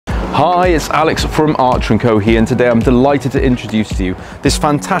Hi, it's Alex from Archer & Co here, and today I'm delighted to introduce to you this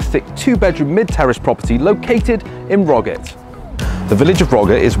fantastic 2-bedroom mid-terrace property located in Roggett. The village of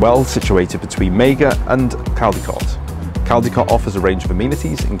Roggett is well situated between Mega and Caldicot. Caldicot offers a range of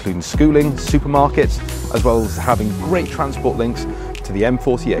amenities including schooling, supermarkets, as well as having great transport links to the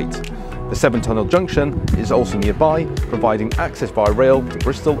M48. The 7-tunnel junction is also nearby, providing access via rail to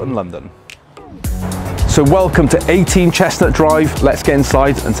Bristol and London. So welcome to 18 Chestnut Drive. Let's get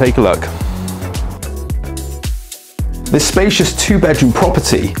inside and take a look. This spacious 2-bedroom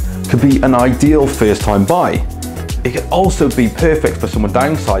property could be an ideal first-time buy. It could also be perfect for someone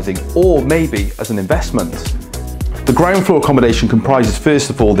downsizing or maybe as an investment. The ground floor accommodation comprises first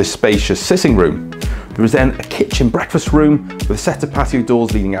of all this spacious sitting room. There is then a kitchen breakfast room with a set of patio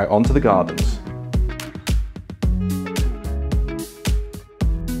doors leading out onto the gardens.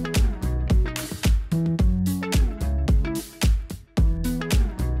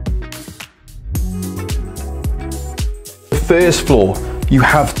 First floor, you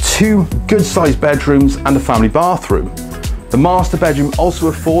have 2 good-sized bedrooms and a family bathroom. The master bedroom also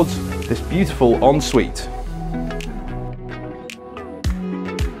affords this beautiful ensuite.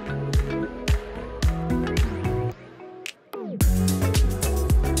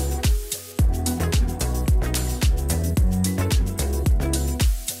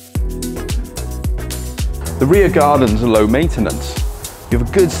 The rear gardens are low maintenance. You have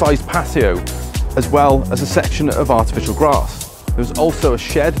a good-sized patio, as well as a section of artificial grass. There's also a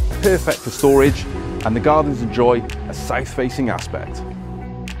shed, perfect for storage, and the gardens enjoy a south-facing aspect.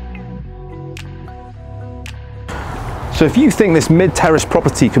 So if you think this mid-terrace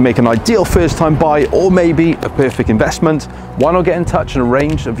property can make an ideal first-time buy or maybe a perfect investment, why not get in touch and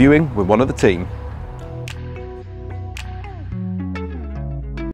arrange a viewing with one of the team?